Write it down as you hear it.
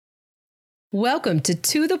Welcome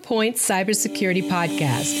to the Point Cybersecurity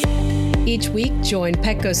Podcast. Each week, join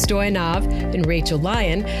Petko Stoyanov and Rachel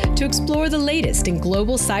Lyon to explore the latest in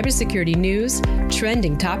global cybersecurity news,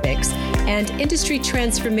 trending topics, and industry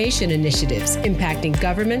transformation initiatives impacting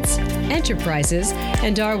governments, enterprises,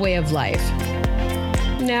 and our way of life.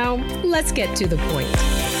 Now, let's get to the point.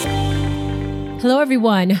 Hello,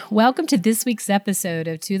 everyone. Welcome to this week's episode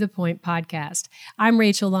of To The Point Podcast. I'm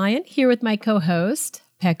Rachel Lyon, here with my co-host,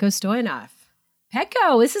 Petko Stoyanov.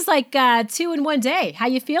 Petko, this is like 2 in 1 day. How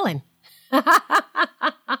you feeling? I'm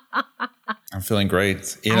feeling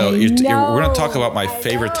great. We're going to talk about my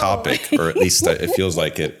favorite topic, or at least it feels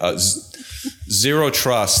like it. Zero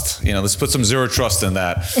trust. Let's put some zero trust in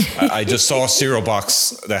that. I just saw a cereal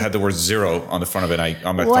box that had the word zero on the front of it.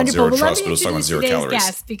 I'm going to call zero trust, but it was talking about 0 calories.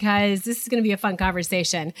 Guest, because this is going to be a fun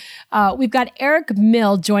conversation. We've got Eric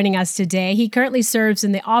Mill joining us today. He currently serves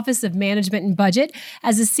in the Office of Management and Budget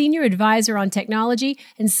as a senior advisor on technology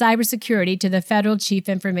and cybersecurity to the Federal Chief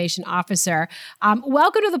Information Officer.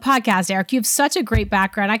 Welcome to the podcast, Eric. You have such a great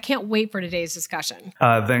background. I can't wait for today's discussion.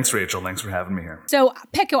 Thanks, Rachel. Thanks for having me here. So,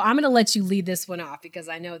 Petko, I'm going to let you lead this one off because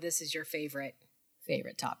I know this is your favorite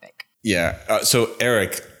topic. Yeah. So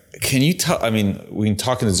Eric, can you tell, we can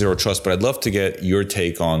talk into zero trust, but I'd love to get your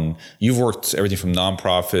take on, you've worked everything from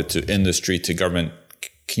nonprofit to industry to government.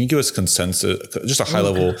 Can you give us consensus, just a high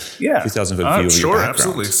level 2000 foot view of your Sure, background?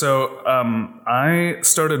 Absolutely. So I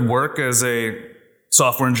started work as a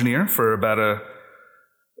software engineer for about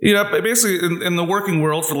basically in the working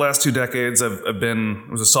world for the last 2 decades. I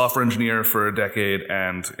was a software engineer for a decade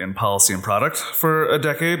and in policy and product for a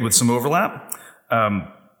decade with some overlap.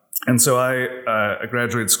 And so I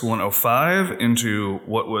graduated school in 2005 into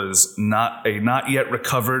what was not yet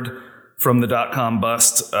recovered from the dot-com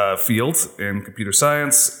bust field in computer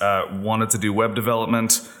science, wanted to do web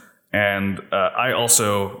development. And I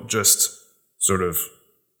also just sort of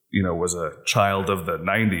was a child of the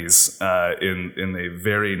 90s in a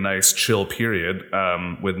very nice chill period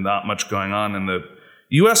with not much going on in the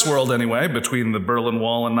U.S. world anyway, between the Berlin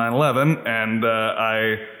Wall and 9/11. And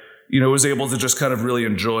I was able to just kind of really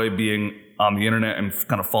enjoy being on the internet and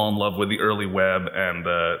kind of fall in love with the early web and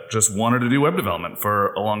just wanted to do web development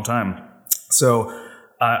for a long time. So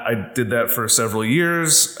I did that for several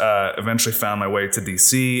years, eventually found my way to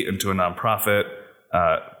D.C. into a nonprofit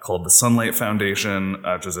called the Sunlight Foundation,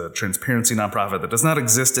 which is a transparency nonprofit that does not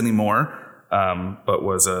exist anymore, but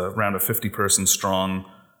was around a 50-person strong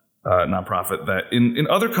nonprofit that in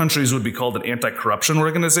other countries would be called an anti-corruption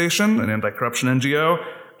organization, an anti-corruption NGO.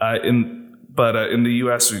 But in the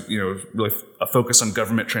U.S., really a focus on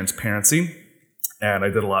government transparency. And I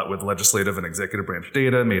did a lot with legislative and executive branch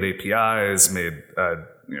data, made APIs, made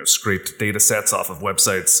scraped data sets off of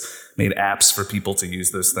websites, made apps for people to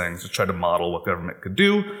use those things to try to model what government could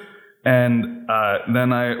do. And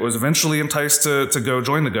then I was eventually enticed to go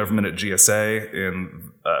join the government at GSA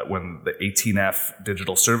when the 18F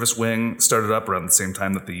Digital Service Wing started up around the same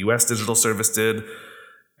time that the U.S. Digital Service did.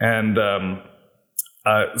 And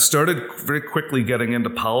started very quickly getting into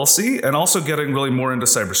policy and also getting really more into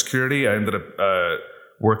cybersecurity. I ended up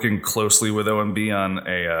working closely with OMB on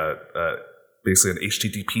basically an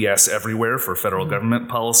HTTPS everywhere for federal government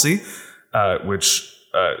policy, which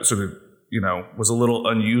sort of was a little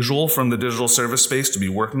unusual from the digital service space to be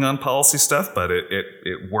working on policy stuff, but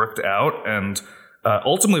it worked out and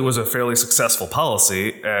ultimately was a fairly successful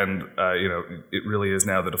policy. And it really is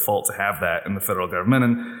now the default to have that in the federal government.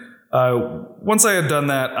 And once I had done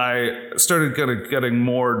that, I started getting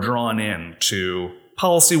more drawn into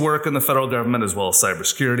policy work in the federal government as well as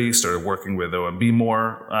cybersecurity, started working with OMB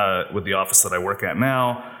more, with the office that I work at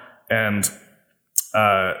now. And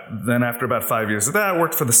then after about 5 years of that, I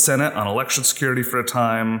worked for the Senate on election security for a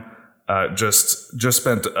time, just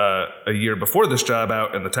spent a year before this job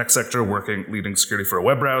out in the tech sector leading security for a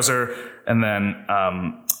web browser. And then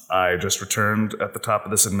I just returned at the top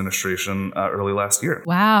of this administration early last year.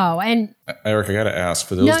 Wow. And Eric, I got to ask,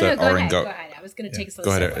 for those that are in go ahead. I was going to take a Go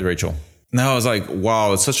ahead, Rachel. No, I was like,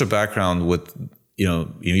 wow, it's such a background with,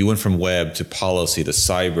 you went from web to policy to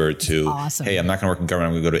cyber to, awesome. Hey, I'm not going to work in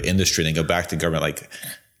government. I'm going to go to industry and then go back to government. Like,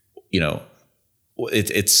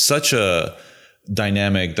 it's such a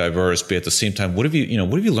dynamic, diverse, but at the same time, what have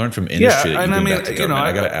you learned from industry that you bring back to government?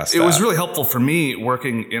 I got to ask that. It was really helpful for me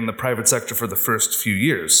working in the private sector for the first few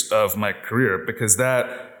years of my career, because that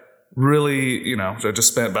really, I just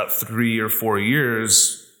spent about 3 or 4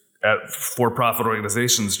 years at for-profit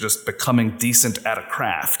organizations just becoming decent at a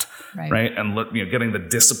craft, right? And getting the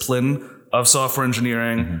discipline of software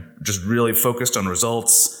engineering, just really focused on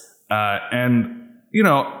results. And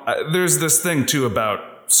there's this thing too about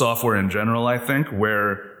software in general, I think,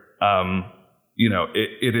 where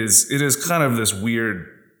it is kind of this weird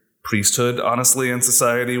priesthood, honestly, in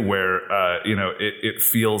society where, it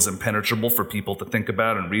feels impenetrable for people to think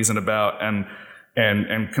about and reason about and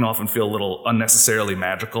can often feel a little unnecessarily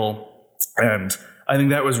magical. And I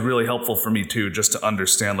think that was really helpful for me too, just to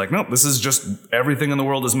understand nope, this is just everything in the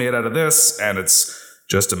world is made out of this, and it's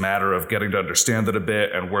just a matter of getting to understand it a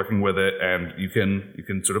bit and working with it, and you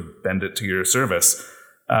can sort of bend it to your service.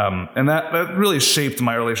 And that really shaped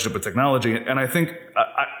my relationship with technology. And I think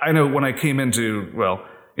I know when I came into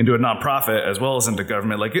a nonprofit as well as into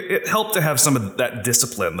government, it helped to have some of that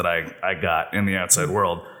discipline that I got in the outside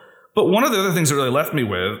world. But one of the other things it really left me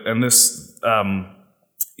with, and this,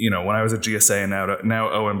 when I was at GSA and now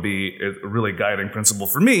OMB, is a really guiding principle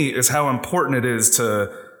for me, is how important it is to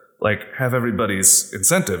have everybody's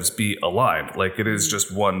incentives be aligned. It is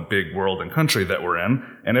just one big world and country that we're in,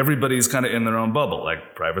 and everybody's kind of in their own bubble.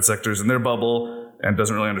 Private sector's in their bubble and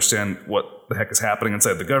doesn't really understand what the heck is happening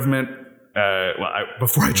inside the government.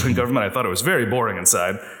 Before I joined government, I thought it was very boring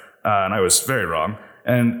inside, and I was very wrong.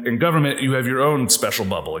 And in government, you have your own special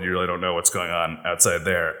bubble, and you really don't know what's going on outside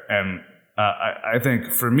there. And I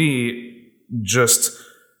think for me, just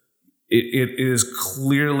it is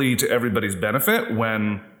clearly to everybody's benefit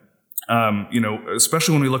when,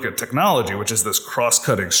 especially when we look at technology, which is this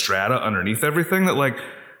cross-cutting strata underneath everything, that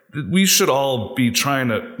we should all be trying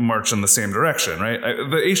to march in the same direction, right?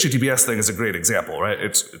 The HTTPS thing is a great example, right?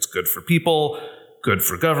 It's good for people, good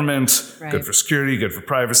for government, right, good for security, good for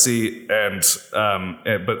privacy,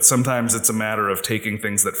 but sometimes it's a matter of taking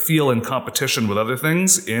things that feel in competition with other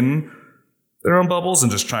things in their own bubbles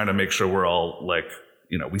and just trying to make sure we're all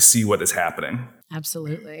we see what is happening.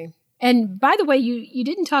 Absolutely. And by the way, you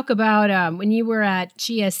didn't talk about when you were at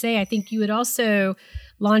GSA, I think you had also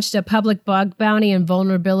launched a public bug bounty and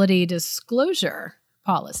vulnerability disclosure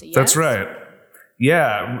policy. Yes? That's right.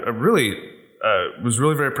 Yeah, I really was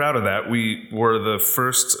really very proud of that. We were the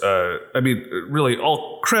first, really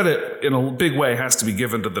all credit in a big way has to be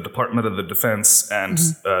given to the Department of the Defense and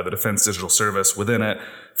the Defense Digital Service within it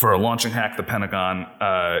for launching Hack the Pentagon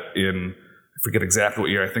in, I forget exactly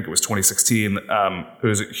what year, I think it was 2016. It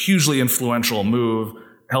was a hugely influential move,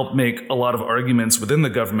 helped make a lot of arguments within the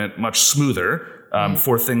government much smoother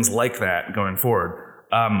for things like that going forward.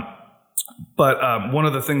 But one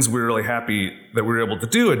of the things we were really happy that we were able to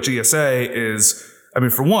do at GSA is,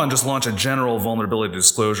 for one, just launch a general vulnerability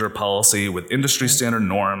disclosure policy with industry standard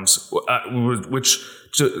norms, which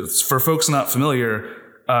for folks not familiar,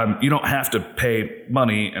 you don't have to pay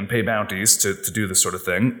money and pay bounties to do this sort of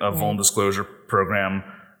thing. A vuln disclosure program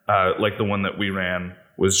like the one that we ran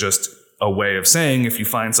was just a way of saying, if you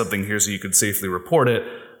find something, here's how you could safely report it.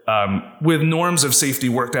 With norms of safety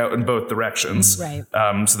worked out in both directions, right.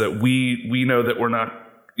 So that we know that we're not,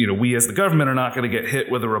 we as the government are not going to get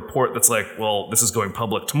hit with a report that's like, well, this is going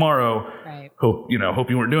public tomorrow. Right. Hope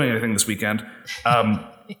you weren't doing anything this weekend.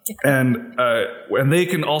 And they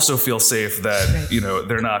can also feel safe that,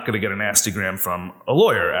 they're not going to get a nasty gram from a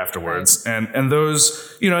lawyer afterwards. Right. And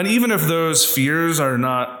those, and even if those fears are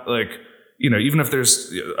not even if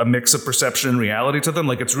there's a mix of perception and reality to them,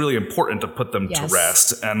 it's really important to put them to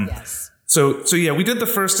rest. And so yeah, we did the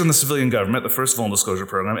first in the civilian government, the first vuln disclosure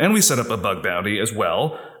program, and we set up a bug bounty as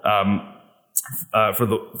well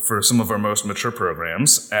for some of our most mature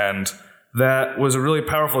programs. And that was a really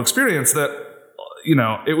powerful experience that,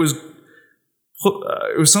 it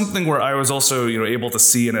was something where I was also, able to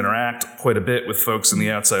see and interact quite a bit with folks in the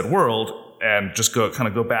outside world and just go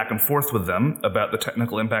back and forth with them about the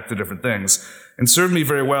technical impact of different things, and served me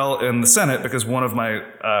very well in the Senate because one of my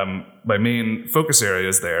main focus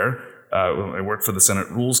areas there, I worked for the Senate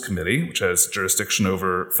Rules Committee, which has jurisdiction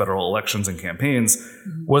over federal elections and campaigns,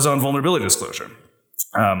 was on vulnerability disclosure,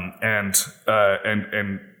 and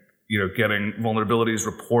getting vulnerabilities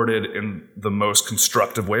reported in the most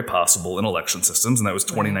constructive way possible in election systems, and that was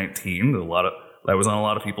 2019. That was on a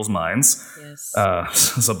lot of people's minds. Yes.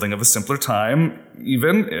 Something of a simpler time,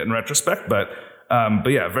 even in retrospect, but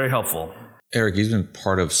yeah, very helpful. Eric, you've been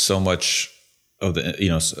part of so much of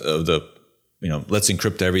the, let's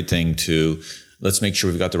encrypt everything to let's make sure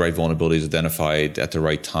we've got the right vulnerabilities identified at the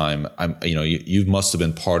right time. You must have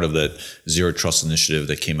been part of that Zero Trust initiative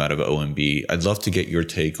that came out of OMB. I'd love to get your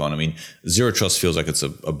take on, Zero Trust feels like it's a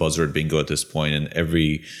buzzword bingo at this point, and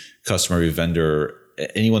every customer, every vendor,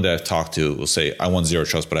 anyone that I've talked to will say, I want Zero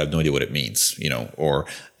Trust, but I have no idea what it means,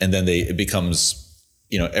 and then it becomes,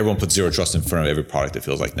 everyone puts Zero Trust in front of every product, it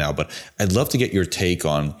feels like now. But I'd love to get your take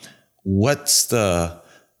on what's the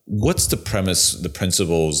premise, the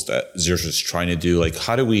principles that Zero Trust is trying to do?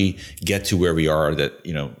 How do we get to where we are that,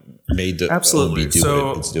 made the Absolutely. OMB do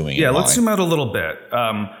what it's doing? Yeah, let's zoom out a little bit.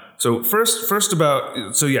 So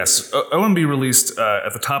yes, OMB released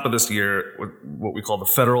at the top of this year what we call the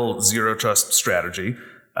Federal Zero Trust Strategy.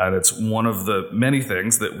 That's one of the many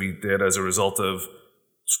things that we did as a result of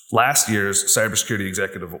last year's Cybersecurity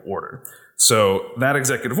Executive Order. So that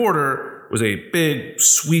executive order was a big,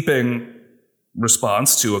 sweeping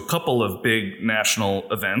response to a couple of big national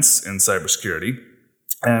events in cybersecurity.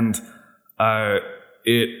 And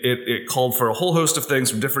it called for a whole host of things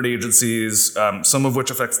from different agencies, some of which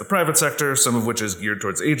affects the private sector, some of which is geared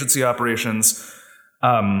towards agency operations.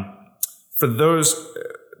 For those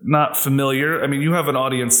not familiar, I mean, you have an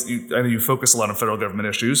audience, I know you focus a lot on federal government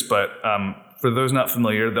issues, but for those not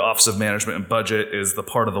familiar, the Office of Management and Budget is the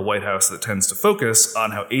part of the White House that tends to focus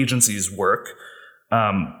on how agencies work.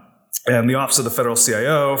 And the Office of the Federal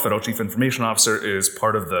CIO, Federal Chief Information Officer, is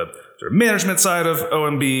part of the sort of management side of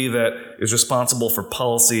OMB that is responsible for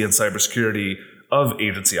policy and cybersecurity of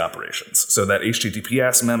agency operations. So that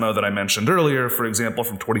HTTPS memo that I mentioned earlier, for example,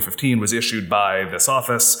 from 2015 was issued by this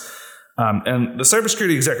office. And the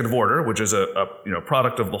Cybersecurity Executive Order, which is a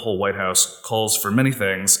product of the whole White House, calls for many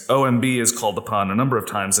things. OMB is called upon a number of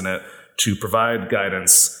times in it to provide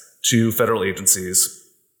guidance to federal agencies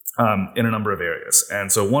in a number of areas.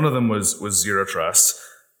 And so one of them was zero trust.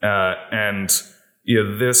 And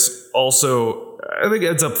this also, I think,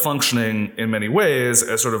 ends up functioning in many ways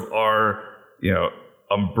as sort of our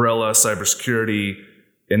umbrella cybersecurity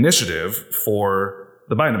initiative for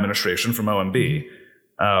the Biden administration from OMB.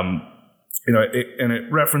 And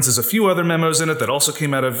it references a few other memos in it that also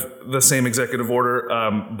came out of the same executive order,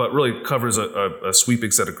 but really covers a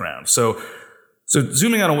sweeping set of ground. So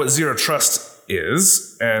zooming out on what zero trust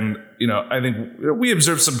is, and I think we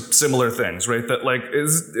observe some similar things, right? That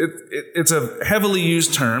it's a heavily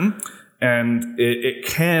used term, and it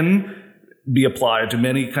can be applied to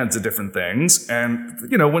many kinds of different things. And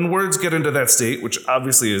when words get into that state, which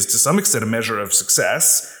obviously is to some extent a measure of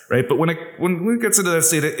success, right? But when it gets into that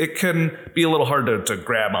state, it can be a little hard to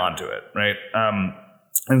grab onto it, right?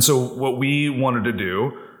 And so what we wanted to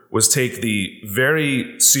do was take the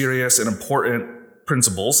very serious and important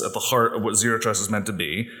principles at the heart of what zero trust is meant to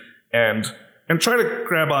be, and try to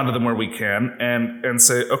grab onto them where we can, and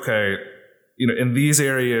say, okay, in these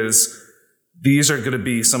areas, these are going to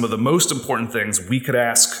be some of the most important things we could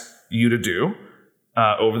ask you to do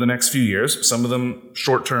over the next few years. Some of them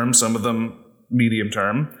short term, some of them medium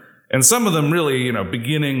term, and some of them really, the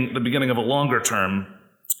beginning of a longer term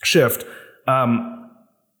shift.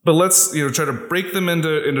 But let's try to break them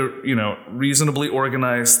into reasonably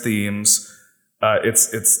organized themes.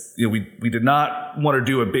 We did not want to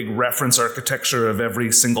do a big reference architecture of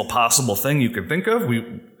every single possible thing you could think of.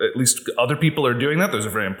 At least other people are doing that. Those are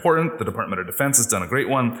very important. The Department of Defense has done a great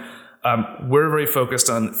one. We're very focused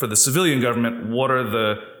on, for the civilian government, what are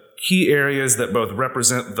the key areas that both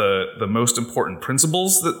represent the most important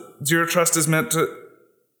principles that zero trust is meant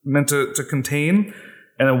to contain,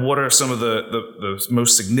 and then what are some of the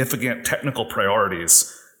most significant technical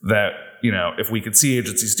priorities that, if we could see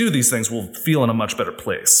agencies do these things, we'll feel in a much better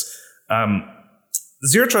place.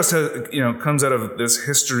 Zero trust comes out of this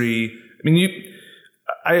history. I mean,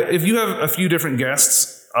 if you have a few different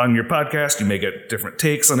guests on your podcast, you may get different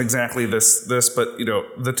takes on exactly this, but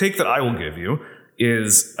the take that I will give you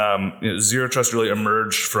is zero trust really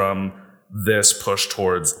emerged from this push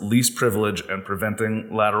towards least privilege and preventing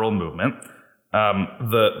lateral movement.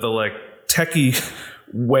 The techie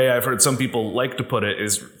way I've heard some people like to put it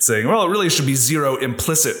is saying, well, it really should be zero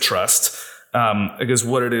implicit trust, because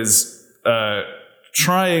what it is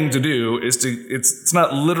trying to do is it's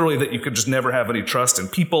not literally that you could just never have any trust in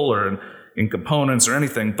people or in components or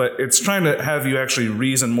anything, but it's trying to have you actually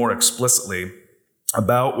reason more explicitly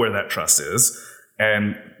about where that trust is,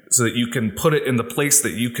 and so that you can put it in the place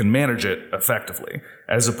that you can manage it effectively,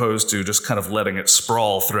 as opposed to just kind of letting it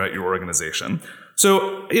sprawl throughout your organization.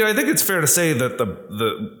 So, I think it's fair to say that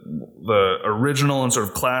the original and sort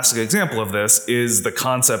of classic example of this is the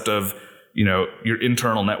concept of, your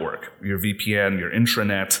internal network, your VPN, your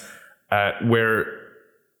intranet, where,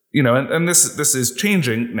 and this is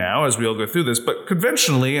changing now as we all go through this, but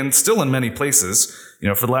conventionally and still in many places,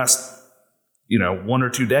 for the last, 1 or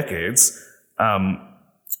 2 decades,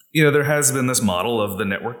 there has been this model of the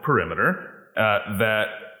network perimeter that,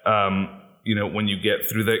 when you get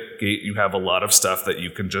through that gate, you have a lot of stuff that you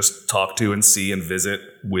can just talk to and see and visit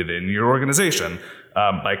within your organization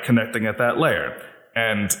by connecting at that layer.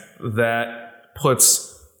 And that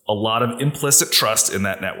puts a lot of implicit trust in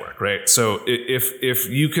that network, right? So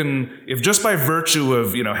if just by virtue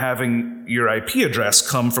of, having your IP address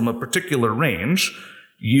come from a particular range,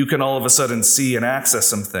 you can all of a sudden see and access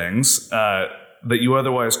some things that you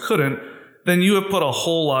otherwise couldn't, then you have put a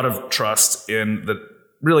whole lot of trust in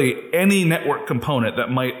really any network component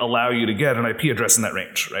that might allow you to get an IP address in that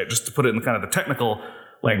range, right? Just to put it in kind of the technical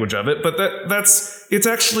language of it. But it's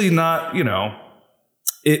actually not,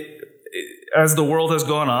 as the world has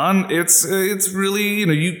gone on, it's really,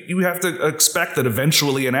 you have to expect that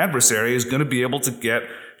eventually an adversary is going to be able to get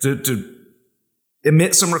to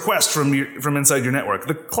emit some requests from inside your network.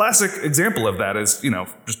 The classic example of that is,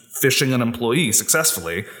 just phishing an employee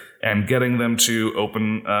successfully and getting them to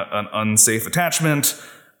open an unsafe attachment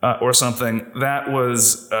or something. That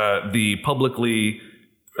was the publicly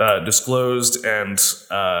disclosed and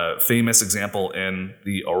famous example in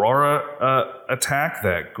the Aurora attack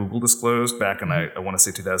that Google disclosed back in, I want to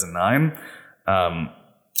say 2009.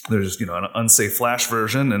 There's, an unsafe flash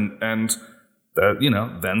version and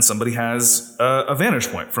then somebody has a vantage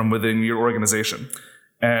point from within your organization.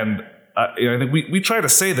 And I think we try to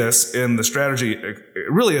say this in the strategy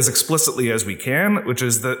really as explicitly as we can, which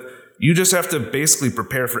is that you just have to basically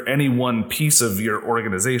prepare for any one piece of your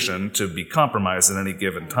organization to be compromised at any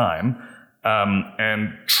given time,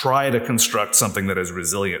 and try to construct something that is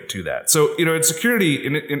resilient to that. So, in security,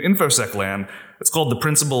 in InfoSec land, it's called the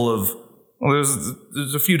principle of,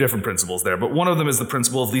 there's a few different principles there, but one of them is the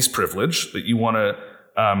principle of least privilege, that you want to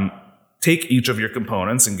take each of your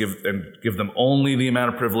components and give them only the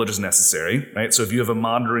amount of privileges necessary, right? So if you have a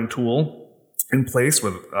monitoring tool in place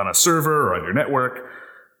on a server or on your network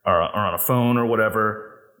or on a phone or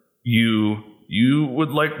whatever, you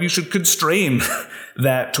should constrain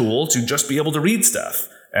that tool to just be able to read stuff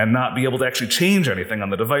and not be able to actually change anything on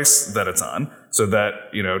the device that it's on, so that,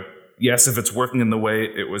 yes, if it's working in the way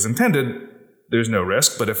it was intended, there's no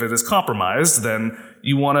risk. But if it is compromised, then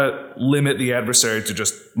you want to limit the adversary to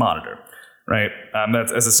just monitor, right?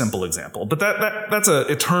 That's as a simple example. But that's an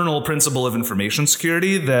eternal principle of information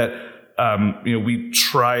security that we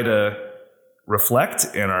try to reflect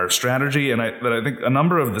in our strategy, and that I think a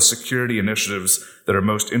number of the security initiatives that are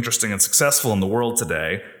most interesting and successful in the world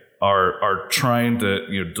today are trying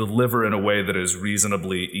to deliver in a way that is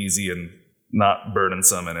reasonably easy and not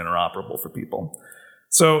burdensome and interoperable for people.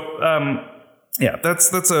 So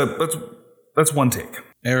that's one take.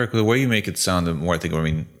 Eric, the way you make it sound, the more I think,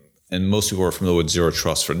 and most people are familiar with Zero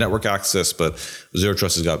Trust for network access, but Zero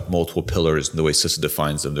Trust has got multiple pillars in the way Cisco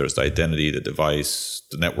defines them. There's the identity, the device,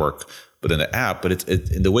 the network, but then the app. But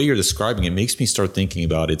in the way you're describing it makes me start thinking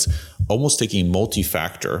about it's almost taking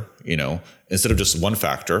multi-factor, instead of just one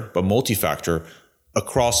factor, but multi-factor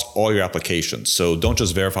across all your applications. So don't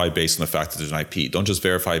just verify based on the fact that there's an IP. Don't just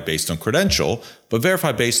verify based on credential, but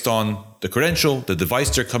verify based on the credential, the device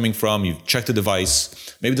they're coming from. You've checked the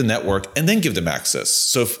device, maybe the network, and then give them access.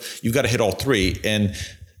 So if you've got to hit all three, and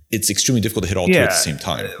it's extremely difficult to hit all three at the same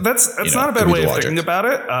time. That's not a bad way of thinking about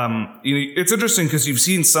it. It's interesting because you've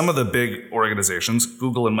seen some of the big organizations,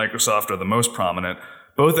 Google and Microsoft are the most prominent,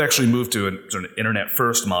 both actually move to a sort of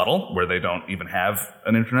internet-first model where they don't even have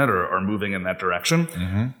an internet or are moving in that direction.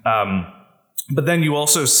 Mm-hmm. But then you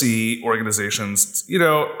also see organizations,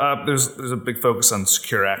 there's a big focus on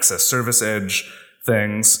secure access service edge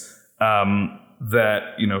things that,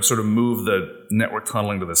 sort of move the network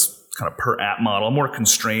tunneling to this kind of per app model, more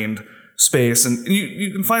constrained space. And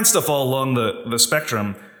you can find stuff all along the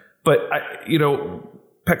spectrum. But,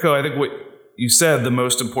 Petko, I think what you said, the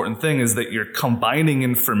most important thing is that you're combining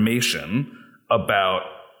information about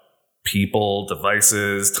people,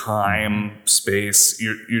 devices, time, space.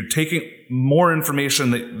 You're taking more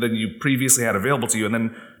information than you previously had available to you and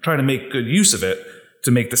then trying to make good use of it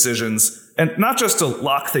to make decisions, and not just to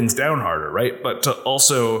lock things down harder, right? But to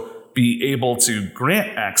also be able to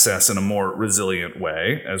grant access in a more resilient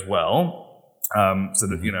way as well. So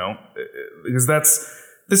that, because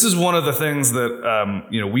this is one of the things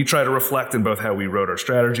that, we try to reflect in both how we wrote our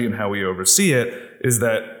strategy and how we oversee it, is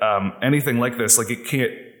that anything like this, it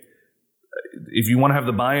can't, if you want to have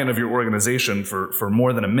the buy-in of your organization for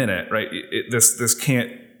more than a minute, right, this can't,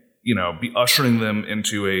 be ushering them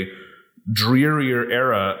into a drearier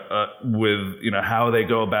era with, how they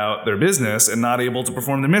go about their business and not able to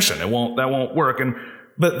perform their mission. That won't work.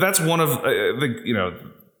 But that's one of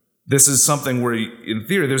this is something where, in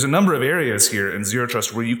theory, there's a number of areas here in Zero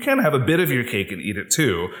Trust where you can have a bit of your cake and eat it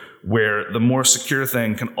too, where the more secure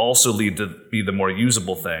thing can also lead to be the more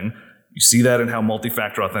usable thing. You see that in how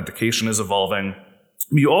multi-factor authentication is evolving.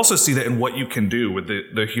 You also see that in what you can do with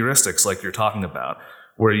the heuristics like you're talking about,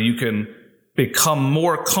 where you can become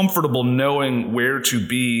more comfortable knowing where to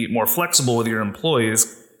be more flexible with your employees,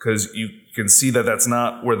 because you can see that that's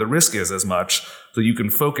not where the risk is as much. So you can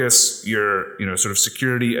focus your, sort of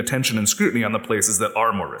security, attention, and scrutiny on the places that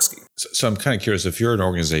are more risky. So I'm kind of curious, if you're an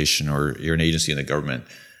organization or you're an agency in the government,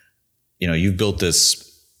 you've built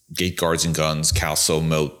this gate guards and guns, Castle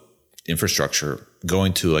moat infrastructure,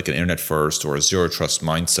 going to like an internet first or a zero trust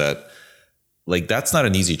mindset. Like that's not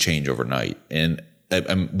an easy change overnight. And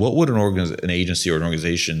what would an agency or an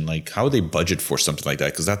organization, like how would they budget for something like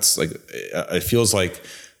that? Because that's like, it feels like,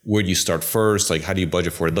 where do you start first? Like, how do you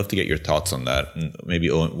budget for it? I'd love to get your thoughts on that, and maybe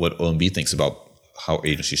what OMB thinks about how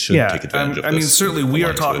agencies should take advantage of this. I mean, certainly we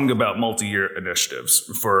are talking about multi-year initiatives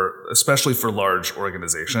especially for large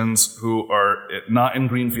organizations who are not in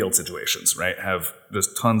greenfield situations, right? Have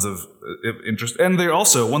just tons of interest. And they're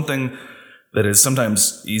also, one thing that is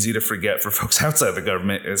sometimes easy to forget for folks outside the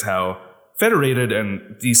government is how federated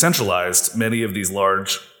and decentralized many of these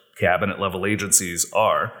large cabinet level agencies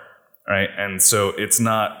are, right? And so it's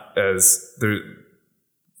not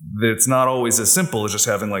always as simple as just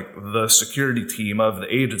having like the security team of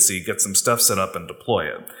the agency get some stuff set up and deploy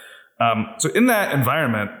it. So in that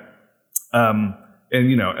environment, and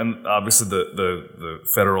obviously the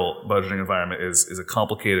federal budgeting environment is a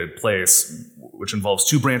complicated place, which involves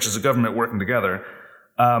two branches of government working together.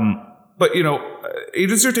 But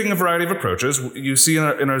agencies are taking a variety of approaches. You see in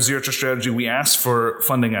our zero trust strategy, we ask for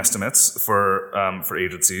funding estimates for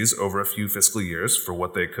agencies over a few fiscal years for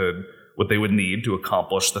what they would need to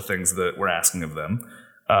accomplish the things that we're asking of them,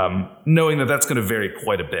 knowing that that's going to vary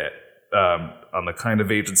quite a bit on the kind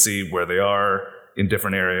of agency, where they are in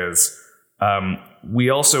different areas.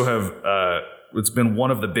 We also have, it's been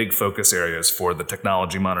one of the big focus areas for the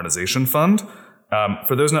Technology Modernization Fund.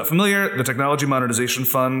 For those not familiar, the Technology Modernization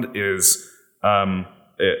Fund is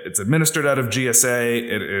it's administered out of GSA.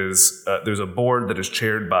 It is there's a board that is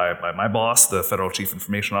chaired by my boss, the Federal Chief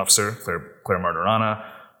Information Officer, Claire Martorana,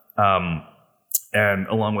 and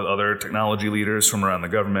along with other technology leaders from around the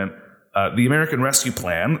government. The American Rescue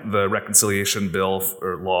Plan, the reconciliation bill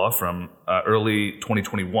or law from early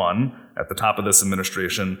 2021, at the top of this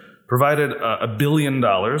administration, provided $1 billion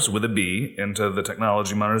with a B into the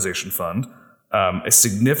Technology Modernization Fund. A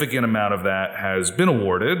significant amount of that has been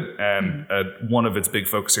awarded, and one of its big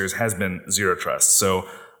focus areas has been zero trust. So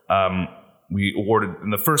we awarded,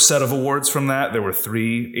 in the first set of awards from that, there were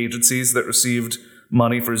 3 agencies that received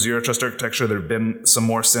money for zero trust architecture. There have been some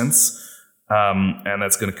more since, and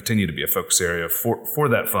that's going to continue to be a focus area for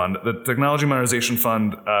that fund. The Technology Modernization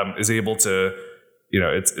Fund is able to,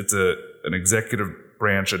 it's an executive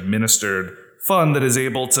branch administered fund that is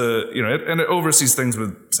able to, and it oversees things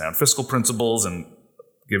with sound fiscal principles and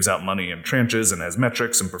gives out money in tranches and has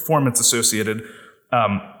metrics and performance associated.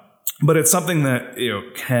 But it's something that,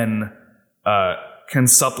 can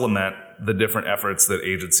supplement the different efforts that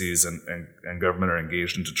agencies and government are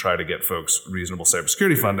engaged in to try to get folks reasonable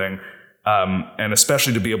cybersecurity funding, and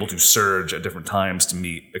especially to be able to surge at different times to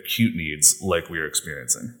meet acute needs like we are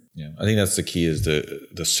experiencing. Yeah, I think that's the key, is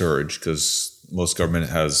the surge, because most government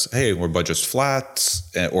has, hey, our budget's flat,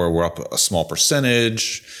 or we're up a small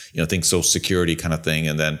percentage, think social security kind of thing.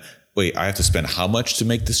 And then, wait, I have to spend how much to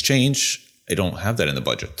make this change? I don't have that in the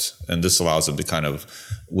budget. And this allows them to kind of,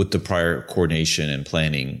 with the prior coordination and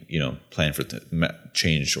planning, plan for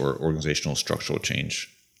change or organizational structural change.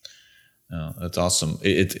 That's awesome.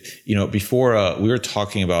 Before we were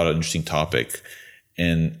talking about an interesting topic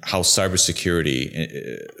and how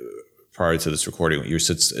cybersecurity, prior to this recording, you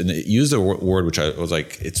used a word which I was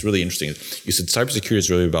like, it's really interesting. You said cybersecurity is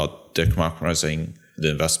really about democratizing the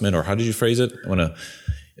investment, or how did you phrase it?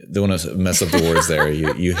 Don't want to mess up the words there.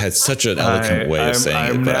 You had such an eloquent way of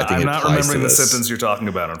saying it, but I think I'm it not applies remembering to the this. sentence you're talking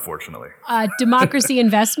about, unfortunately. Democracy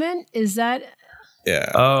investment, is that? Yeah.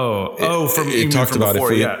 It talked about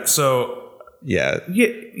before, if we, yeah. So. Yeah.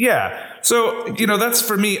 Yeah. So, that's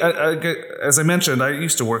for me, as I mentioned, I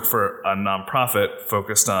used to work for a nonprofit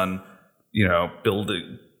focused on,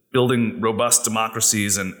 building robust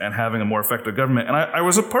democracies and having a more effective government. And I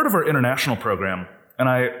was a part of our international program.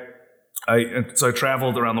 And so I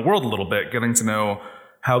traveled around the world a little bit, getting to know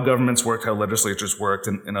how governments worked, how legislatures worked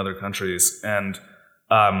in other countries. And,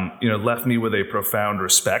 left me with a profound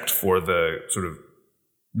respect for the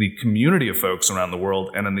community of folks around the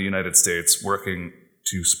world and in the United States working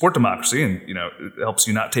to support democracy, and it helps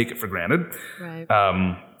you not take it for granted. Right.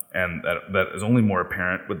 And that is only more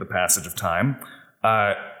apparent with the passage of time.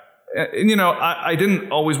 I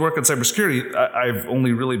didn't always work on cybersecurity. I've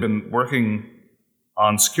only really been working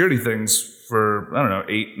on security things for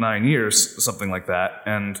 8-9 years, something like that.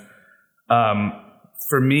 And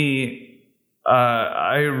for me,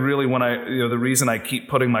 I really, the reason I keep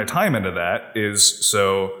putting my time into that is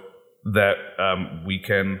so that we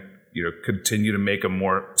can, continue to make a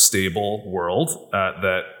more stable world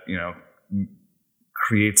that,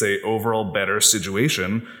 creates a overall better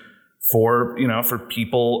situation for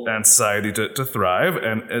people and society to thrive.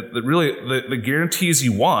 And really the guarantees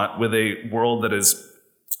you want with a world that is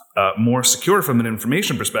more secure from an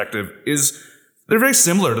information perspective they're very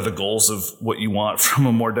similar to the goals of what you want from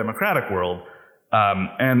a more democratic world.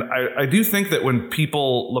 And I do think that when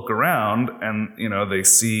people look around and, they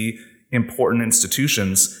see important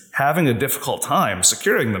institutions having a difficult time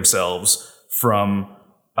securing themselves from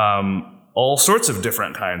all sorts of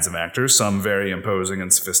different kinds of actors, some very imposing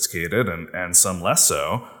and sophisticated and some less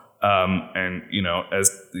so. And,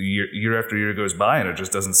 as the year after year goes by and it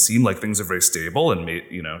just doesn't seem like things are very stable and,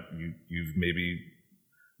 you've maybe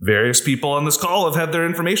various people on this call have had their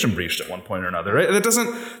information breached at one point or another, right?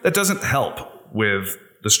 That doesn't help with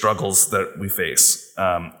the struggles that we face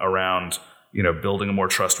around, building a more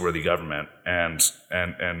trustworthy government and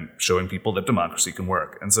showing people that democracy can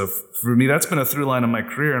work. And so for me, that's been a through line of my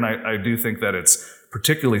career, and I do think that it's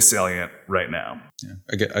particularly salient right now. Yeah.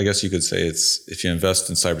 I guess you could say if you invest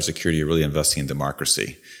in cybersecurity, you're really investing in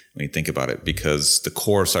democracy when you think about it, because the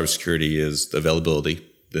core of cybersecurity is the availability,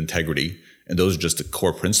 the integrity, and those are just the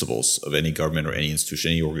core principles of any government or any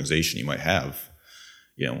institution, any organization you might have.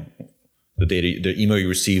 The data, the email you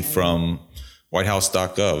receive from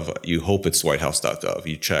whitehouse.gov, you hope it's whitehouse.gov.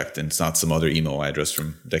 You checked, and it's not some other email address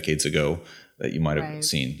from decades ago that you might have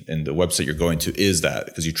seen. And the website you're going to is that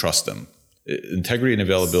because you trust them. Integrity and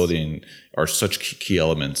availability are such key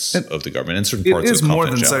elements of the government and certain parts of confidentiality. It is more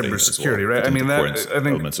than cybersecurity, right? I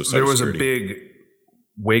think there was a big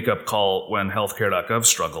wake-up call when healthcare.gov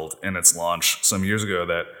struggled in its launch some years ago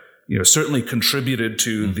that certainly contributed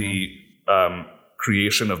to the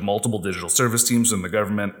creation of multiple digital service teams in the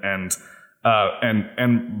government and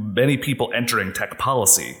many people entering tech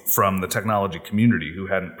policy from the technology community who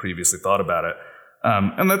hadn't previously thought about it.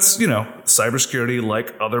 And that's, cybersecurity,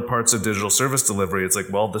 like other parts of digital service delivery. It's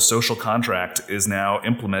like, well, the social contract is now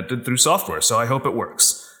implemented through software. So I hope it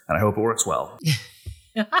works, and I hope it works well.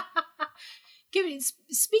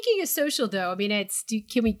 Speaking of social, though,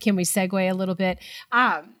 can we segue a little bit?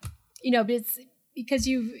 But it's because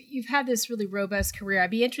you've had this really robust career.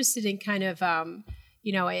 I'd be interested in kind of,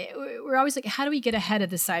 we're always like, how do we get ahead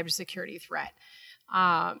of the cybersecurity threat?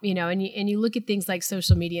 And you look at things like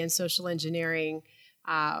social media and social engineering,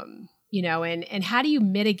 and how do you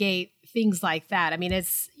mitigate things like that?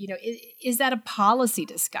 It's, is that a policy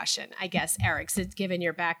discussion, I guess, Eric, given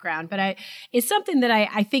your background? But it's something that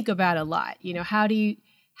I think about a lot.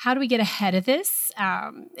 How do we get ahead of this?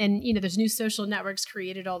 And there's new social networks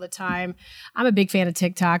created all the time. I'm a big fan of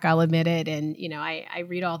TikTok, I'll admit it. And, I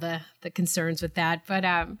read all the concerns with that. But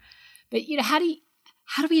how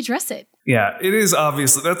do we address it? Yeah, it is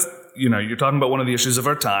obviously that's, you're talking about one of the issues of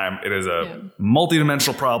our time. It is a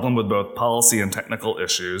multidimensional problem with both policy and technical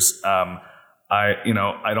issues. I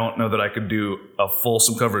don't know that I could do a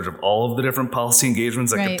fulsome coverage of all of the different policy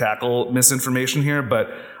engagements that could tackle misinformation here. But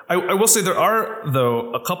I will say there are,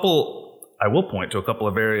 though, I will point to a couple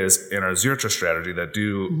of areas in our Zero Trust strategy that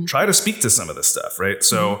do try to speak to some of this stuff, right?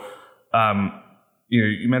 So,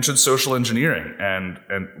 you mentioned social engineering and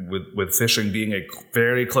with phishing being a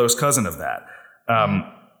very close cousin of that.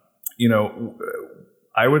 I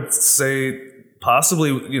would say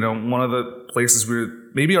possibly, one of the places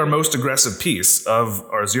maybe our most aggressive piece of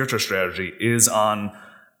our Zero Trust strategy is on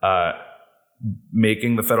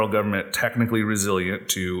making the federal government technically resilient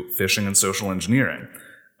to phishing and social engineering.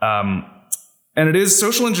 And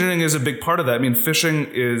social engineering is a big part of that. Phishing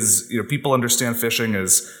is, people understand phishing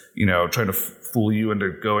as, trying to fool you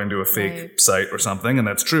into going to a fake site or something, and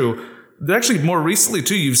that's true. Actually, more recently,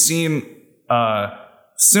 too, you've seen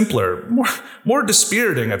simpler, more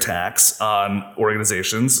dispiriting attacks on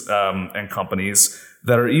organizations and companies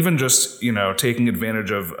that are even just, taking advantage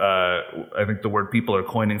of, I think the word people are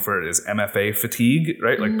coining for it is MFA fatigue,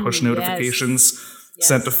 right? Like push notifications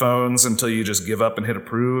sent to phones until you just give up and hit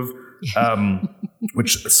approve,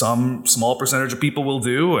 which some small percentage of people will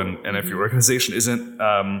do. And if your organization isn't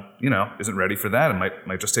ready for that, it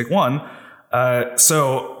might just take one. That's,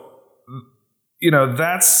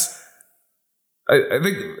 I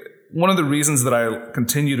think one of the reasons that I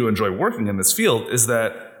continue to enjoy working in this field is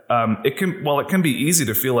that it can be easy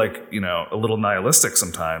to feel like, a little nihilistic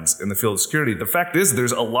sometimes in the field of security. The fact is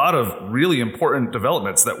there's a lot of really important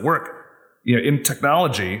developments that work, in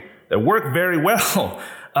technology that work very well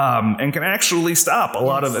and can actually stop a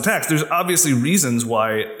lot of attacks. There's obviously reasons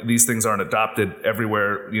why these things aren't adopted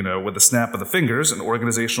everywhere, with the snap of the fingers, and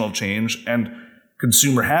organizational change and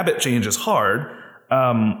consumer habit change is hard.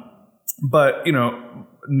 But,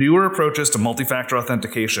 newer approaches to multi-factor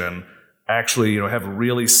authentication actually, have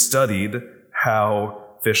really studied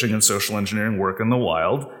how phishing and social engineering work in the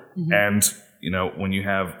wild. And, when you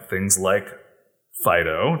have things like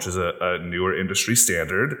FIDO, which is a newer industry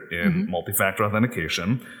standard in multi-factor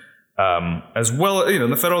authentication, as well,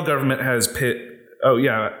 the federal government has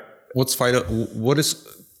What's FIDO?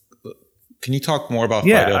 Can you talk more about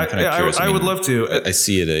FIDO? I'm kind of curious. I would love to. I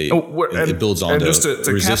see it. It builds on just to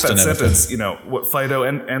cap that sentence. What FIDO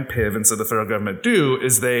and PIV and so the federal government do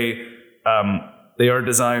is they are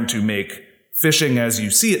designed to make phishing as you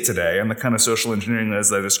see it today and the kind of social engineering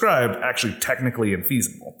as I described actually technically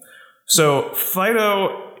infeasible. So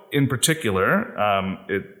FIDO in particular,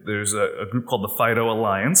 there's a group called the FIDO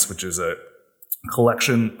Alliance, which is a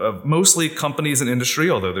collection of mostly companies and industry,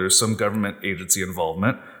 although there's some government agency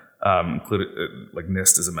involvement. Included like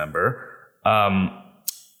NIST as a member.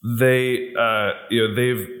 They've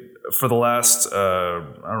for the last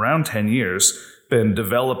around 10 years been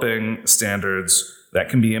developing standards that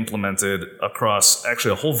can be implemented across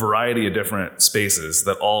actually a whole variety of different spaces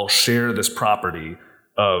that all share this property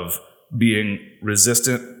of being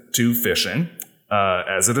resistant to phishing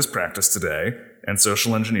as it is practiced today and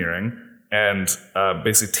social engineering and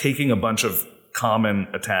basically taking a bunch of common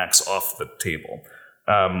attacks off the table.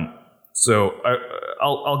 So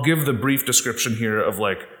I'll give the brief description here of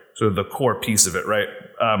like sort of the core piece of it, right?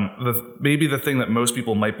 Maybe the thing that most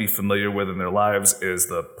people might be familiar with in their lives is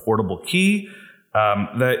the portable key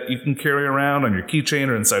that you can carry around on your keychain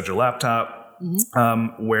or inside your laptop,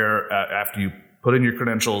 where after you put in your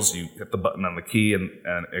credentials, you hit the button on the key and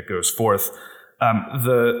it goes forth.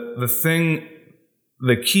 The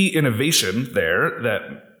key innovation there that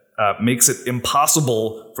makes it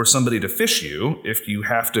impossible for somebody to phish you if you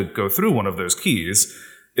have to go through one of those keys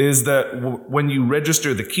is that when you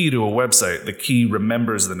register the key to a website, the key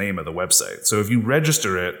remembers the name of the website. So if you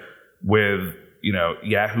register it with,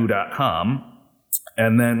 yahoo.com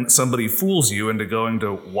and then somebody fools you into going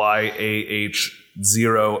to yah0o.com,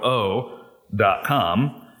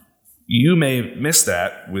 you may miss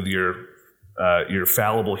that with your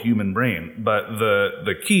fallible human brain, but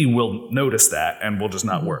the key will notice that and will just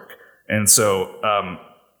not work. And so,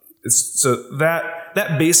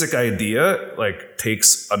 that basic idea like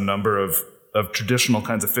takes a number of traditional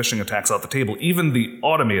kinds of phishing attacks off the table, even the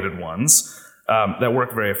automated ones that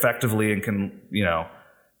work very effectively and can,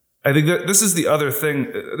 I think that this is the other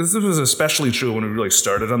thing. This was especially true when we really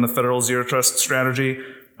started on the federal zero trust strategy,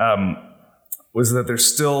 was that there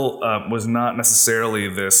still was not necessarily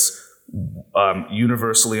this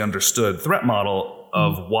universally understood threat model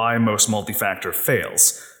of why most multi-factor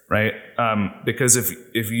fails, right? Because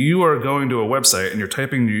if you are going to a website and you're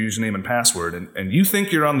typing your username and password and you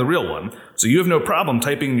think you're on the real one, so you have no problem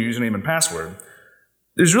typing your username and password,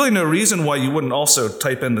 there's really no reason why you wouldn't also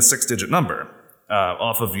type in the 6-digit number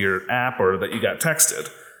off of your app or that you got texted.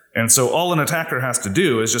 And so all an attacker has to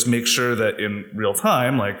do is just make sure that in real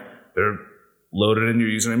time, like they're loaded in your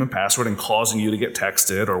username and password and causing you to get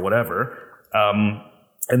texted or whatever.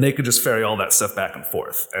 And they could just ferry all that stuff back and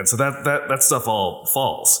forth. And so that stuff all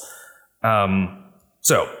falls.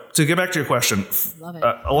 So to get back to your question,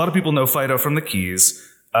 a lot of people know FIDO from the keys.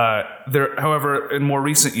 However, in more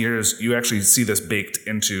recent years, you actually see this baked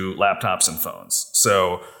into laptops and phones.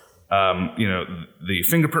 So, the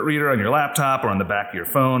fingerprint reader on your laptop or on the back of your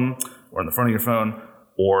phone or on the front of your phone,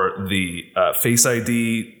 or the Face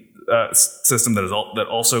ID system that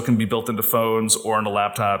also can be built into phones or into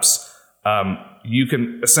laptops. You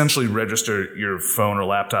can essentially register your phone or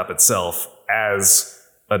laptop itself as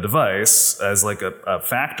a device, as like a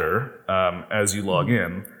factor as you log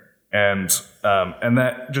in, and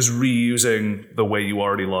that just reusing the way you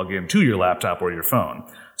already log in to your laptop or your phone.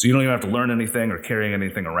 So you don't even have to learn anything or carry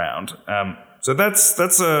anything around. So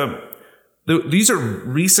these are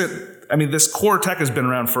recent. I mean, this core tech has been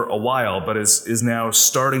around for a while, but is now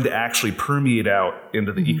starting to actually permeate out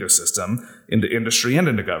into the ecosystem, into industry and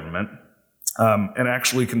into government, and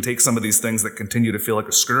actually can take some of these things that continue to feel like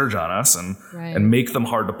a scourge on us and make them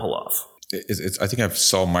hard to pull off. I think I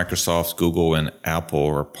saw Microsoft, Google, and Apple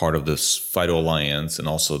are part of this FIDO Alliance, and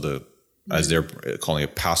also as they're calling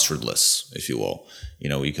it, passwordless, if you will.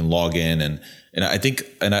 You can log in, and I think,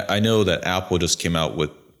 and I know that Apple just came out with,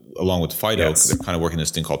 along with FIDO, because they're kind of working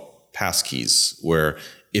this thing called passkeys, where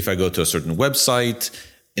if I go to a certain website,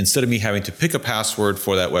 instead of me having to pick a password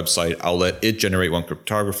for that website, I'll let it generate one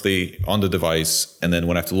cryptographically on the device. And then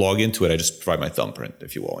when I have to log into it, I just provide my thumbprint,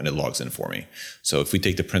 if you will, and it logs in for me. So if we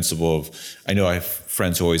take the principle of, I know I have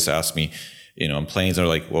friends who always ask me, on planes, they're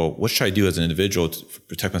like, well, what should I do as an individual to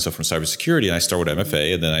protect myself from cybersecurity? And I start with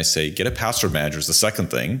MFA, and then I say, get a password manager is the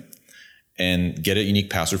second thing, and get a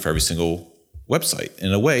unique password for every single website.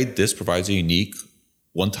 In a way, this provides a unique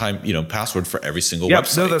one-time, password for every single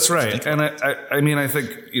website. No, that's right. And I mean, I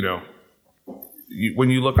think, when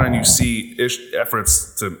you look around, you see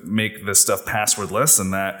efforts to make this stuff passwordless,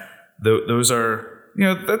 and that those are,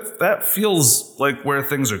 that feels like where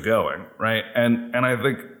things are going, right? And I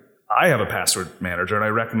think I have a password manager, and I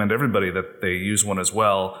recommend everybody that they use one as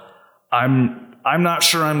well. I'm not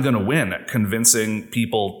sure I'm going to win at convincing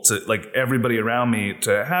people to, like, everybody around me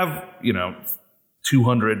to have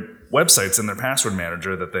 200 websites in their password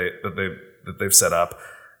manager that they've set up.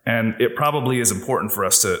 And it probably is important for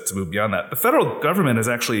us to move beyond that. The federal government is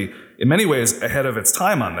actually, in many ways, ahead of its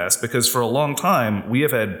time on this, because for a long time, we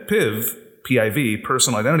have had PIV,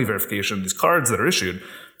 personal identity verification, these cards that are issued,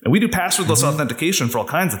 and we do passwordless authentication for all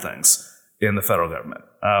kinds of things in the federal government.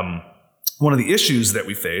 One of the issues that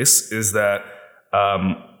we face is that,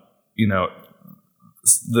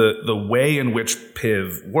 the way in which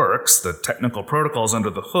PIV works, the technical protocols under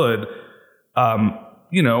the hood,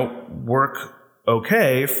 work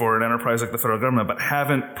okay for an enterprise like the federal government, but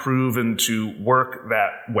haven't proven to work that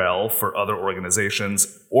well for other organizations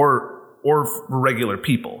or for regular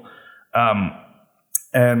people.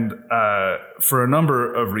 And for a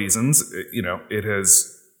number of reasons, it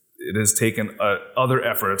has taken other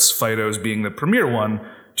efforts, FIDO's being the premier one,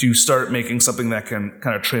 to start making something that can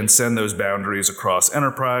kind of transcend those boundaries across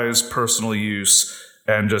enterprise, personal use,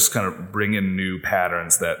 and just kind of bring in new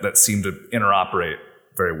patterns that seem to interoperate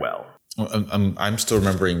very well. I'm still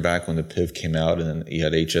remembering back when the PIV came out, and then you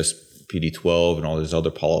had HSPD 12 and all these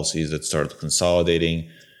other policies that started consolidating.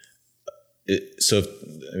 It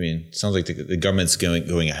sounds like the government's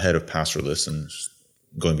going ahead of passwordless and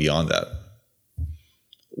going beyond that.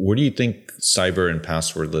 Where do you think cyber and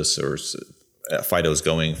passwordless or FIDO is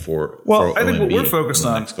going for? Well, for I think OMB what we're focused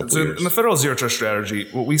on, in the federal zero trust strategy,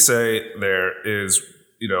 what we say there is,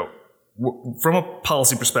 from a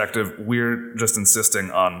policy perspective, we're just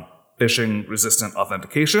insisting on phishing-resistant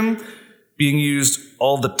authentication being used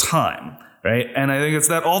all the time, right? And I think it's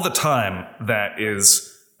that all the time that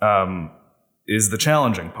is the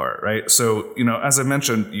challenging part, right? So, as I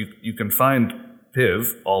mentioned, you can find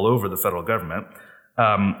PIV all over the federal government,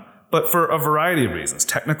 but for a variety of reasons,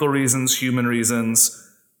 technical reasons, human reasons,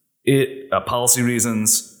 policy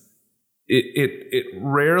reasons, it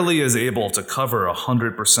rarely is able to cover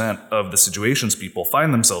 100% of the situations people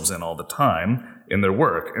find themselves in all the time in their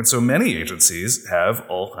work. And so many agencies have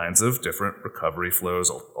all kinds of different recovery flows,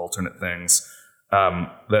 alternate things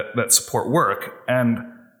that support work. And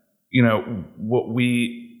what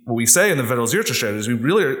we say in the federal zero trust strategy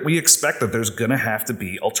is we expect that there's going to have to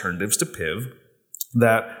be alternatives to PIV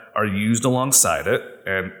that are used alongside it,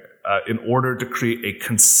 and in order to create a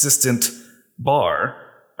consistent bar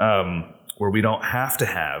where we don't have to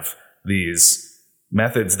have these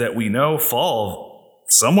methods that we know fall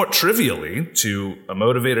somewhat trivially to a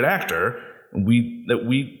motivated actor, that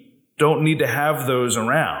we don't need to have those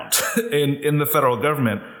around in the federal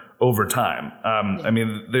government over time.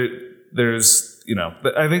 There's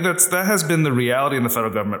I think that has been the reality in the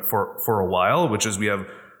federal government for a while, which is we have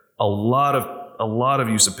a lot of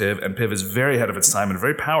use of PIV, and PIV is very ahead of its time and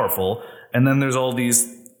very powerful. And then there's all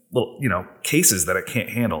these little, cases that it can't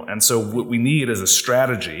handle. And so what we need is a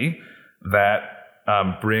strategy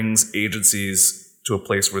that brings agencies to a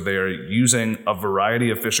place where they are using a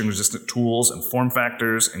variety of phishing-resistant tools and form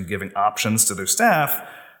factors and giving options to their staff,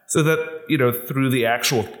 so that through the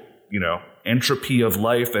actual entropy of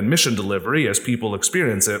life and mission delivery as people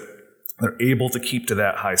experience it, they're able to keep to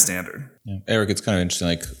that high standard. Yeah. Eric, it's kind of interesting.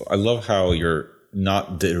 Like, I love how you're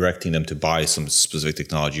not directing them to buy some specific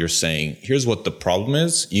technology. You're saying, here's what the problem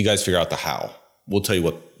is. You guys figure out the how. We'll tell you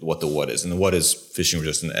what the what is. And the what is phishing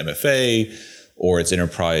resistant MFA, or it's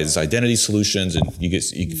enterprise identity solutions. And you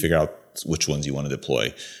can figure out which ones you want to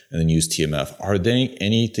deploy and then use TMF. Are there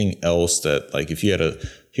anything else that, like, if you had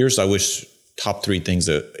I wish top 3 things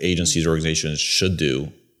that agencies, organizations should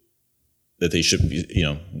do, that they should be,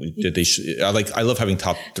 that they should, I love having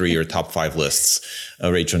top 3 or top 5 lists.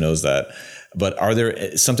 Rachel knows that. But are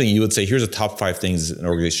there something you would say, here's the top 5 things an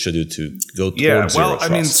organization should do to go towards zero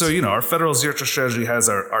trust? Our federal zero trust strategy has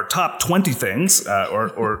our top 20 things,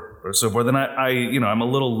 or so forth. And I'm a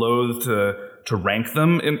little loath to rank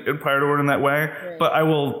them in priority order in that way. Right. But I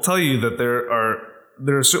will tell you that there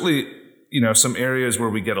are certainly, some areas where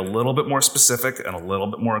we get a little bit more specific and a little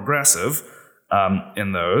bit more aggressive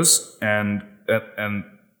in those, and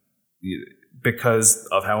because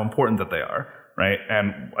of how important that they are. Right,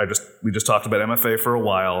 and we just talked about MFA for a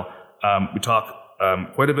while. We talk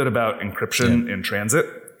quite a bit about encryption in transit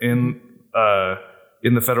in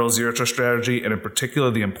the federal zero trust strategy, and in particular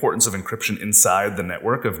the importance of encryption inside the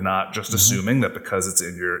network, of not just assuming that because it's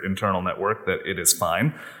in your internal network that it is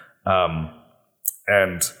fine.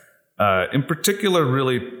 In particular,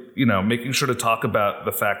 really, making sure to talk about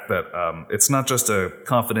the fact that it's not just a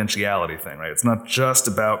confidentiality thing, right? It's not just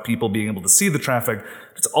about people being able to see the traffic.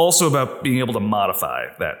 It's also about being able to modify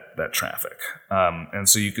that traffic. And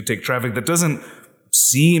so you could take traffic that doesn't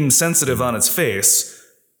seem sensitive on its face,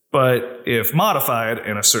 but if modified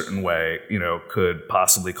in a certain way, could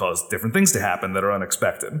possibly cause different things to happen that are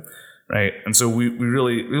unexpected, right? And so we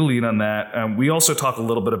really lean on that. We also talk a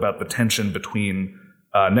little bit about the tension between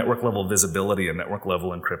network level visibility and network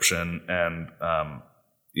level encryption, and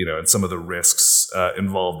and some of the risks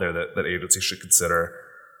involved there that agencies should consider.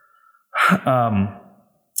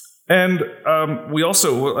 We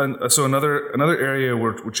also, so another area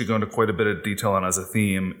which we go into quite a bit of detail on as a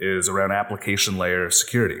theme is around application layer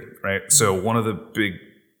security, right? So one of the big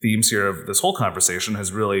themes here of this whole conversation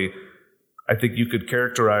has really, I think you could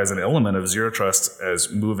characterize an element of zero trust as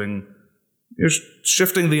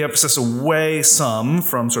shifting the emphasis away some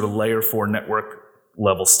from sort of layer 4 network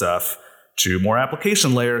level stuff to more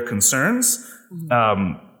application layer concerns,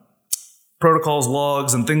 protocols,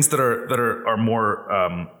 logs, and things that are more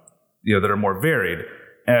that are more varied,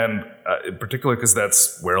 and in particular because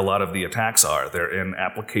that's where a lot of the attacks are. They're in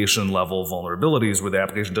application level vulnerabilities where the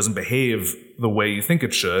application doesn't behave the way you think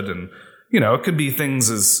it should, and it could be things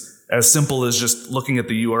as simple as just looking at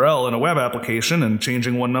the URL in a web application and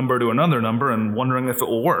changing one number to another number and wondering if it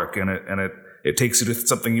will work, and it takes you to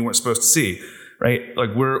something you weren't supposed to see, right?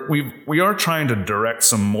 Like we are trying to direct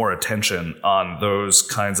some more attention on those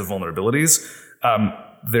kinds of vulnerabilities.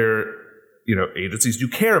 Agencies do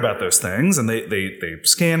care about those things, and they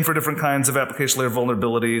scan for different kinds of application layer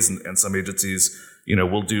vulnerabilities, and some agencies,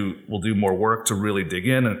 will do more work to really dig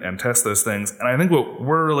in and test those things. And I think what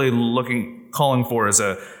we're really calling for is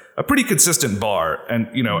a pretty consistent bar. And,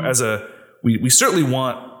 we certainly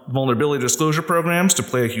want vulnerability disclosure programs to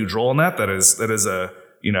play a huge role in that. That is a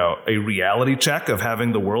reality check of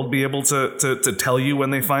having the world be able to tell you when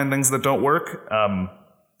they find things that don't work.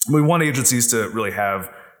 We want agencies to really have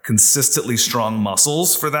consistently strong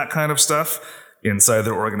muscles for that kind of stuff inside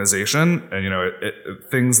their organization. And,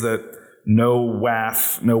 things that no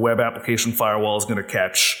WAF, no web application firewall is going to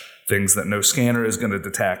catch, things that no scanner is going to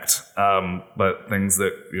detect, but things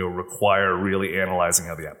that require really analyzing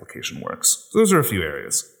how the application works. So those are a few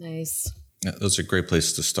areas. Nice. Yeah, those are great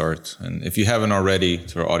places to start. And if you haven't already,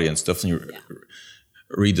 to our audience, definitely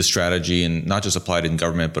read the strategy, and not just apply it in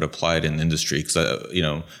government, but apply it in industry. Because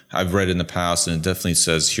I've read in the past, and it definitely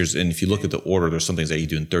says and if you look at the order, there's some things that you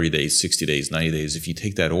do in 30 days, 60 days, 90 days. If you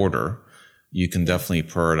take that order, you can definitely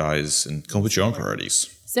prioritize and come up with your own priorities.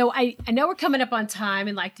 So I know we're coming up on time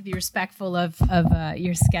and like to be respectful of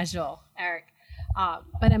your schedule, Eric.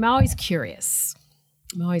 But I'm always curious.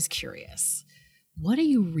 What are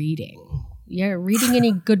you reading? You're reading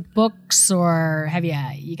any good books, or have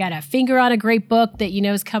you got a finger on a great book that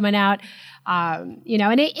is coming out? And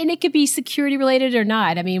it could be security related or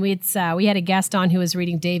not. I mean, we had a guest on who was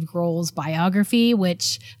reading Dave Grohl's biography,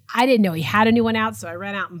 which I didn't know he had a new one out, so I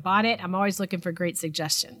ran out and bought it. I'm always looking for great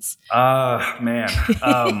suggestions. Man.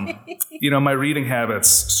 My reading habits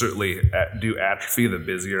certainly do atrophy the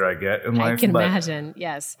busier I get in life. I can imagine,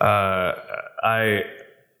 yes.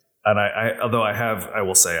 Although I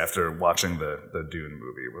will say, after watching the Dune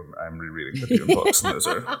movie, I'm rereading the Dune books, and those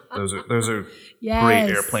are yes.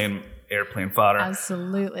 Great airplane fodder.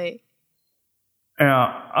 Absolutely.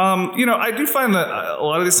 Yeah. I do find that a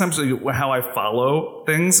lot of these times, how I follow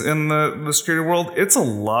things in the security world, it's a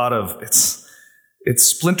lot of it's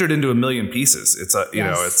splintered into a million pieces. It's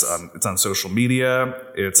it's on social media,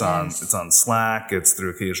 it's on Slack, it's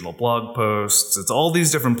through occasional blog posts, it's all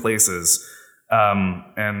these different places.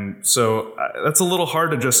 And so that's a little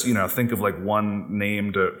hard to just, think of like one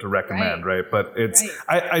name to recommend, right? But it's,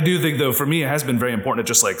 right. I do think though, for me, it has been very important to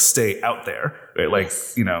just like stay out there, right? Like,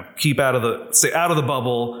 yes. Stay out of the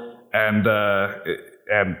bubble and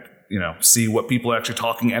see what people are actually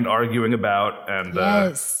talking and arguing about, and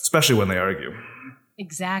yes. Especially when they argue.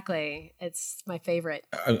 Exactly. It's my favorite.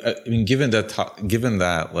 I mean, given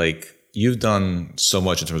that, like, you've done so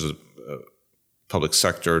much in terms of public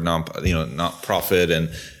sector, not-profit, and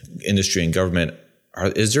industry and government.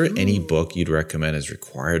 Is there any book you'd recommend as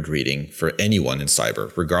required reading for anyone in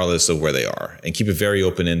cyber, regardless of where they are? And keep it very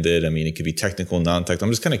open-ended. I mean, it could be technical, non-technical.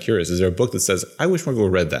 I'm just kind of curious. Is there a book that says, I wish more people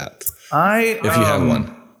read that? If you have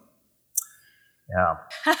one. Yeah.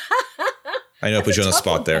 I know I put you on the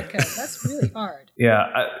spot there. That's really hard.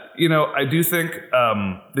 Yeah. I do think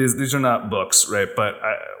these are not books, right? But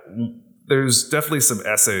there's definitely some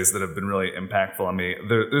essays that have been really impactful on me.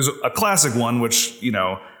 There's a classic one, which,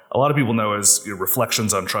 a lot of people know as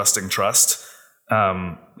Reflections on Trusting Trust.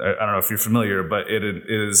 I don't know if you're familiar, but it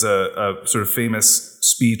is a sort of famous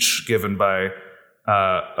speech given by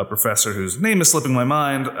a professor whose name is slipping my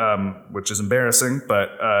mind, which is embarrassing, but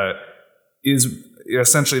is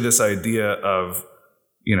essentially this idea of,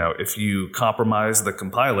 if you compromise the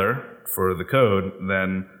compiler for the code,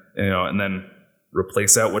 then, and then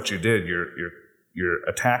replace out what you did, your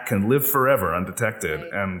attack can live forever undetected.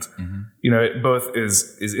 Right. And, it both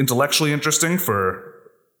is intellectually interesting for,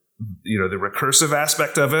 the recursive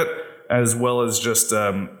aspect of it, as well as just,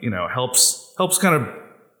 helps kind of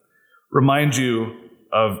remind you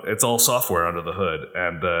of it's all software under the hood.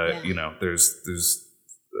 And, there's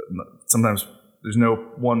sometimes there's no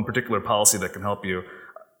one particular policy that can help you.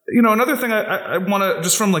 Another thing I want to,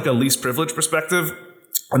 just from like a least privilege perspective,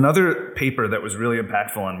 another paper that was really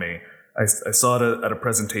impactful on me, I saw it at a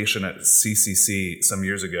presentation at CCC some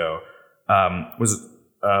years ago, was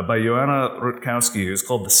by Joanna Rutkowski, who's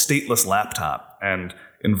called The Stateless Laptop, and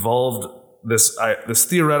involved this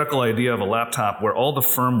theoretical idea of a laptop where all the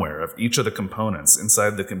firmware of each of the components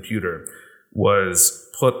inside the computer was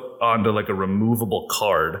put onto like a removable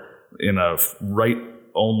card in a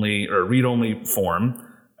write-only or read-only form.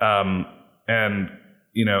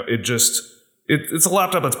 It's a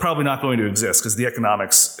laptop that's probably not going to exist because the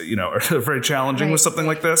economics, are very challenging with something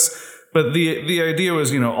like this. But the idea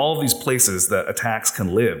was, all of these places that attacks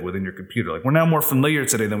can live within your computer. Like, we're now more familiar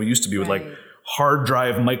today than we used to be with like hard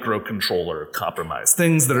drive microcontroller compromise,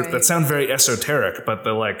 things that sound very esoteric, but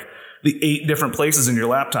they're like the 8 different places in your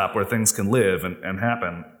laptop where things can live and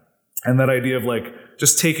happen. And that idea of like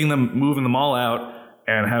just taking them, moving them all out,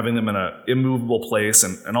 and having them in a immovable place,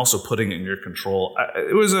 and also putting it in your control.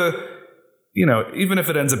 It was even if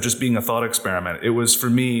it ends up just being a thought experiment, it was, for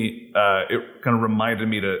me, it kind of reminded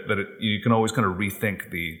me that you can always kind of rethink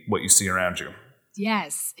what you see around you.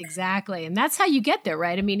 Yes, exactly. And that's how you get there,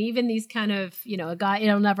 right? I mean, even these kind of,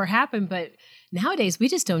 it'll never happen, but nowadays we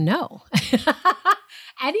just don't know.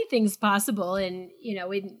 Anything's possible. And,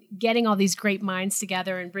 in getting all these great minds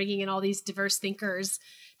together and bringing in all these diverse thinkers,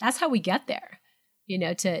 that's how we get there.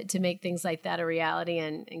 To make things like that a reality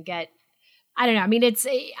and get, I don't know. I mean,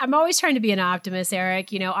 I'm always trying to be an optimist,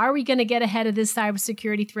 Eric. Are we going to get ahead of this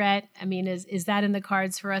cybersecurity threat? I mean, is that in the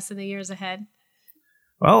cards for us in the years ahead?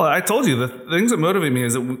 Well, I told you, the things that motivate me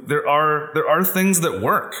is that there are things that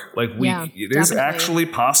work. Like it is actually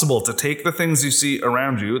possible to take the things you see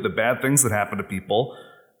around you, the bad things that happen to people,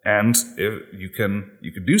 and if you can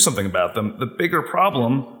do something about them. The bigger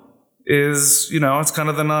problem is, it's kind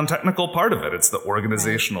of the non-technical part of it. It's the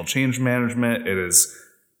organizational change management. It is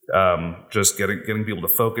just getting people to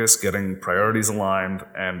focus, getting priorities aligned,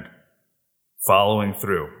 and following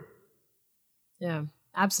through. Yeah,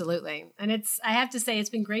 absolutely. And I have to say, it's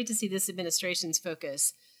been great to see this administration's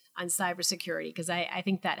focus on cybersecurity, because I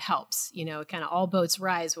think that helps. Kind of all boats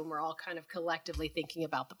rise when we're all kind of collectively thinking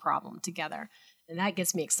about the problem together. And that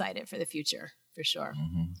gets me excited for the future, for sure.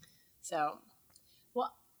 Mm-hmm. So,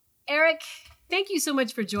 well, Eric, thank you so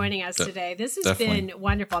much for joining us today. This has been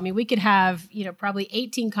wonderful. I mean, we could have, probably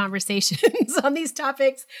 18 conversations on these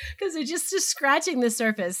topics because they're just scratching the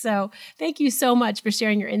surface. So thank you so much for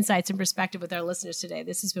sharing your insights and perspective with our listeners today.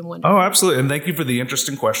 This has been wonderful. Oh, absolutely. And thank you for the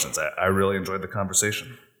interesting questions. I really enjoyed the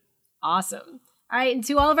conversation. Awesome. All right. And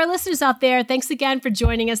to all of our listeners out there, thanks again for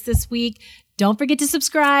joining us this week. Don't forget to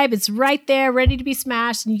subscribe. It's right there, ready to be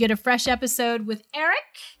smashed. And you get a fresh episode with Eric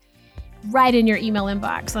right in your email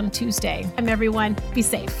inbox on Tuesday. Everyone, be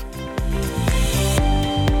safe.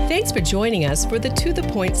 Thanks for joining us for the To The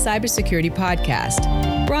Point Cybersecurity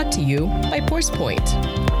Podcast, brought to you by ForcePoint.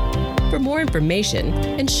 For more information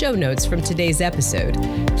and show notes from today's episode,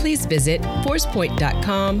 please visit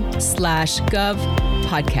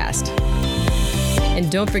forcepoint.com/gov-podcast.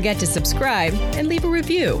 And don't forget to subscribe and leave a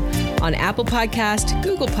review on Apple Podcast,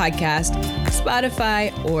 Google Podcast,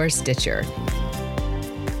 Spotify, or Stitcher.